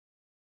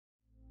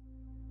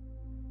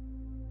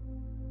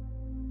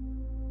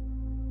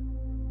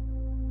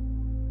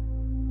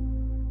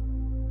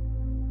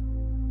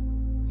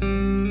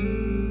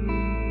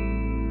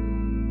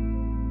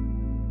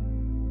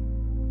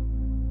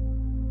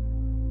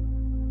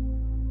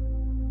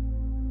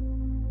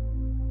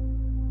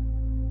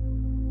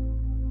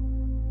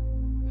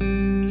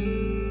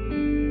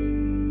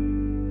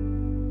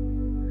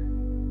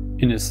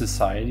In a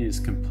society as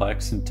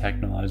complex and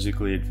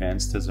technologically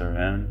advanced as our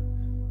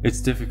own, it's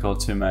difficult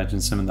to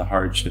imagine some of the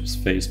hardships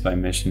faced by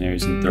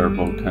missionaries in third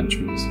world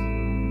countries.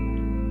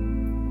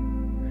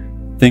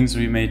 Things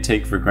we may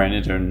take for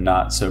granted are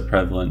not so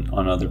prevalent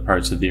on other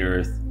parts of the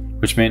earth,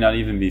 which may not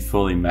even be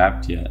fully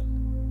mapped yet.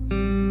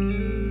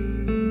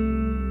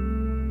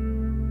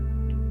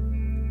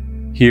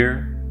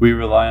 Here, we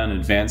rely on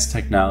advanced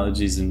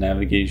technologies and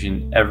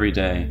navigation every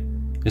day,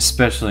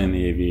 especially in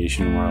the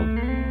aviation world.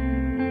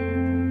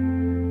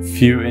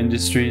 Few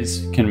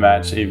industries can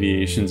match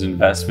aviation's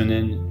investment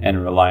in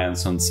and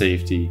reliance on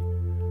safety.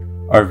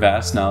 Our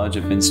vast knowledge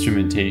of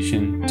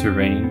instrumentation,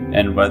 terrain,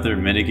 and weather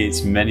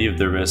mitigates many of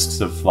the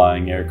risks of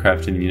flying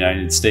aircraft in the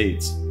United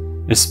States,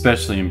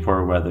 especially in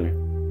poor weather.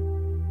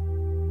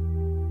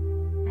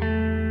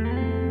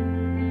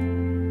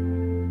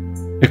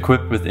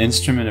 Equipped with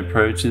instrument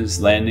approaches,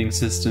 landing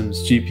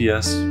systems,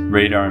 GPS,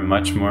 radar, and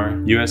much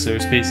more, U.S.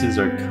 airspaces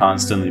are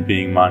constantly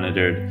being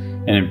monitored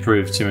and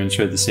improved to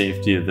ensure the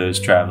safety of those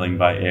traveling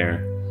by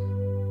air.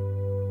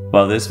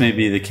 While this may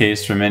be the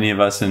case for many of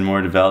us in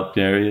more developed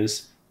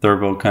areas,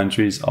 third world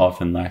countries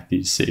often lack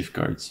these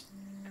safeguards.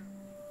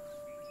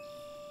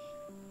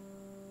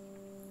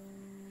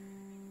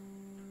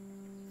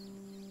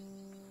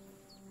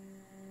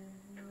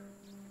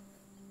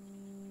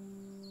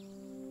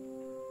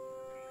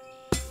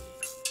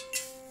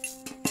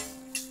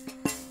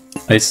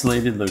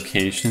 Isolated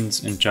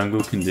locations and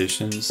jungle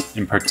conditions,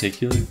 in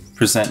particular,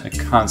 present a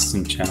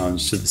constant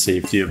challenge to the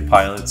safety of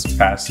pilots,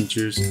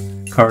 passengers,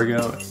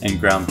 cargo, and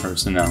ground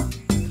personnel.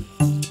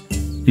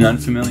 An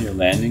unfamiliar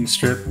landing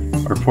strip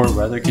or poor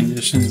weather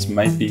conditions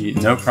might be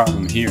no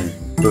problem here,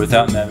 but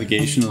without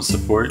navigational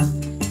support,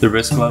 the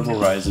risk level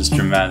rises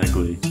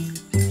dramatically.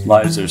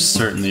 Lives are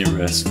certainly at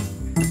risk.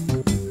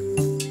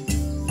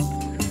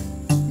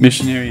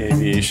 Missionary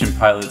aviation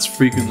pilots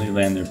frequently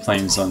land their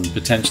planes on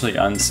potentially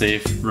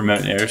unsafe,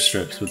 remote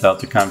airstrips without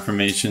the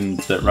confirmation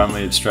that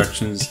runway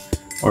obstructions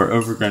or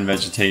overgrown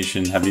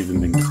vegetation have even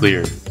been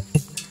cleared.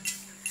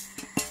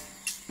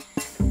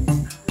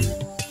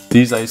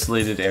 These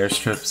isolated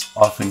airstrips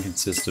often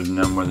consist of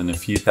no more than a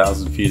few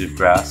thousand feet of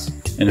grass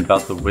and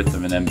about the width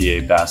of an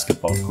NBA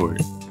basketball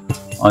court.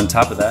 On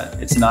top of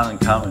that, it's not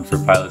uncommon for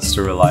pilots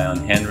to rely on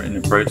handwritten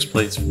approach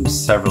plates from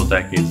several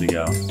decades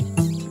ago.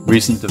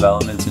 Recent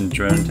developments in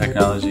drone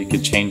technology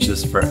could change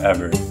this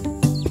forever.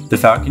 The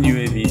Falcon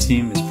UAV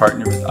team is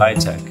partnered with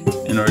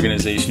iTech, an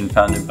organization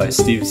founded by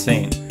Steve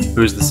Saint,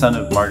 who is the son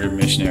of martyred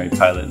missionary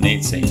pilot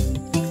Nate Saint.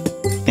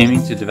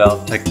 Aiming to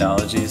develop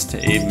technologies to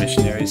aid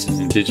missionaries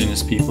and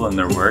indigenous people in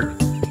their work,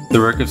 the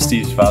work of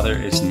Steve's father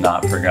is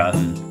not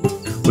forgotten.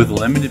 With a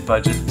limited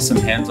budget, some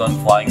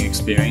hands-on flying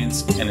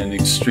experience, and an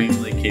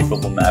extremely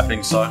capable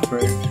mapping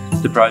software,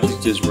 the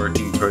project is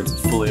working towards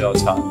a fully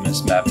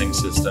autonomous mapping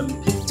system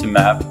to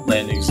map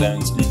landing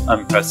zones in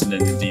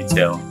unprecedented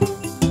detail.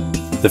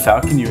 The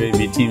Falcon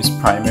UAV team's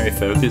primary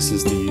focus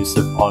is the use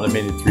of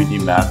automated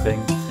 3D mapping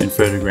and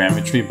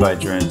photogrammetry by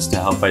drones to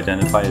help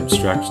identify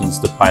obstructions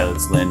to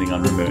pilots landing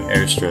on remote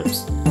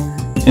airstrips.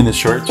 In the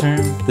short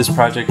term, this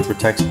project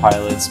protects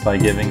pilots by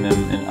giving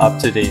them an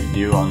up-to-date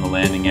view on the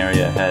landing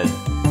area ahead.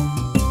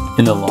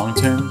 In the long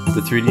term,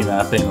 the 3D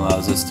mapping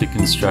allows us to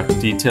construct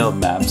detailed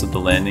maps of the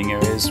landing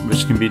areas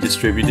which can be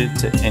distributed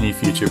to any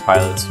future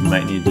pilots who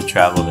might need to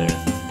travel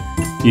there.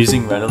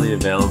 Using readily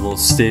available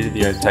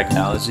state-of-the-art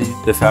technology,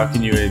 the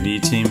Falcon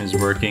UAV team is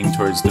working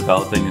towards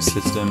developing a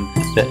system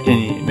that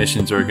any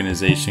missions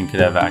organization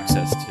could have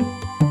access to.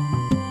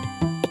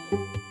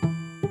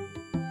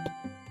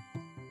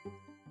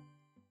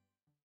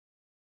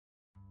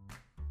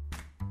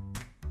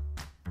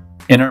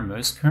 In our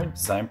most current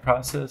design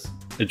process,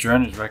 a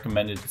drone is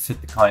recommended to fit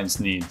the client's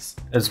needs,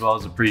 as well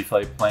as a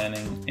pre-flight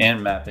planning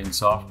and mapping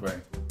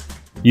software.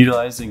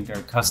 Utilizing our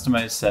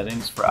customized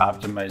settings for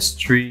optimized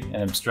tree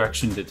and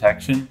obstruction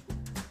detection,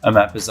 a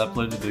map is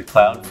uploaded to the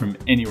cloud from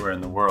anywhere in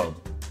the world.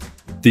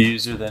 The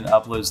user then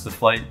uploads the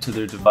flight to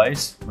their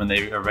device when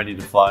they are ready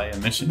to fly a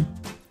mission.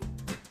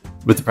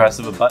 With the press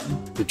of a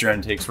button, the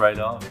drone takes right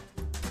off.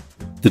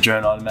 The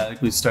drone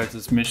automatically starts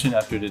its mission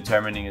after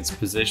determining its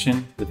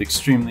position with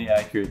extremely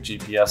accurate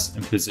GPS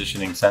and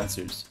positioning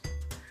sensors.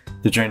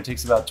 The drone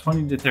takes about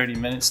 20 to 30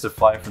 minutes to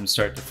fly from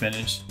start to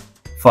finish,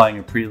 flying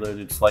a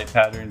preloaded flight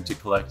pattern to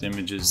collect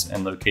images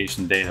and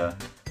location data.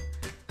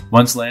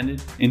 Once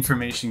landed,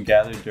 information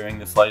gathered during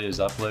the flight is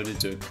uploaded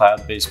to a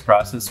cloud-based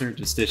processor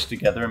to stitch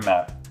together a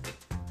map.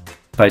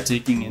 By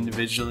taking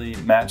individually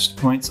matched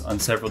points on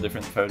several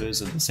different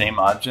photos of the same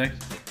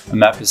object, a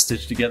map is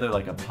stitched together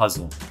like a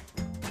puzzle.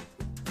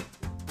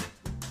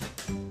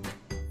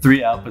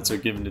 3 outputs are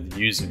given to the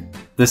user.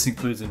 This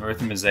includes an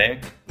Earth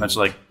mosaic, much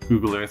like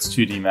Google Earth's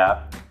 2D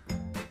map.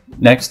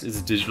 Next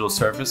is a digital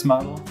surface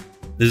model.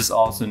 This is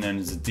also known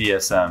as a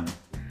DSM.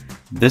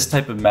 This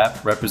type of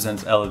map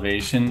represents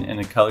elevation and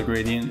a color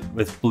gradient,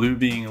 with blue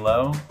being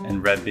low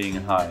and red being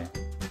high.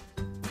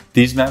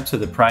 These maps are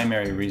the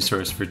primary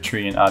resource for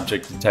tree and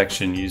object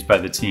detection used by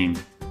the team.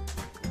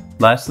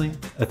 Lastly,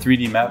 a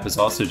 3D map is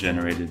also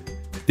generated.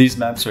 These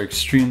maps are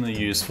extremely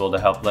useful to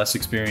help less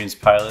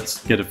experienced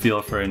pilots get a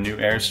feel for a new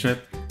airstrip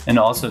and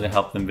also to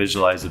help them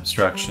visualize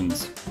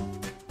obstructions.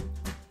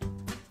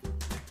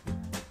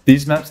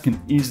 These maps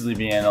can easily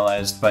be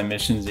analyzed by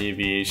missions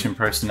aviation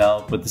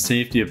personnel with the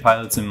safety of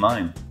pilots in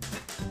mind.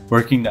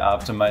 Working to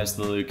optimize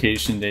the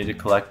location data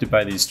collected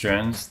by these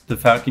drones, the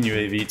Falcon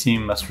UAV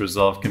team must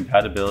resolve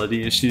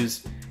compatibility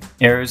issues,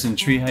 errors in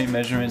tree height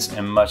measurements,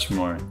 and much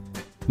more.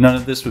 None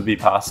of this would be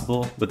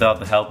possible without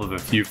the help of a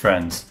few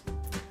friends.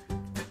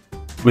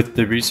 With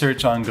the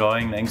research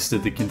ongoing thanks to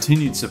the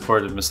continued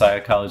support of Messiah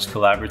College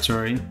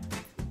Collaboratory,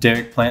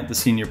 Derek Plant, the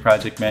Senior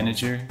Project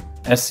Manager,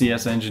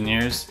 SCS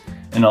engineers,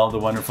 and all the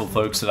wonderful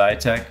folks at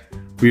iTech,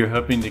 we are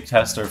hoping to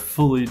test our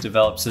fully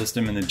developed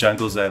system in the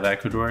jungles of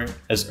Ecuador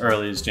as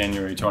early as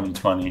January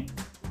 2020.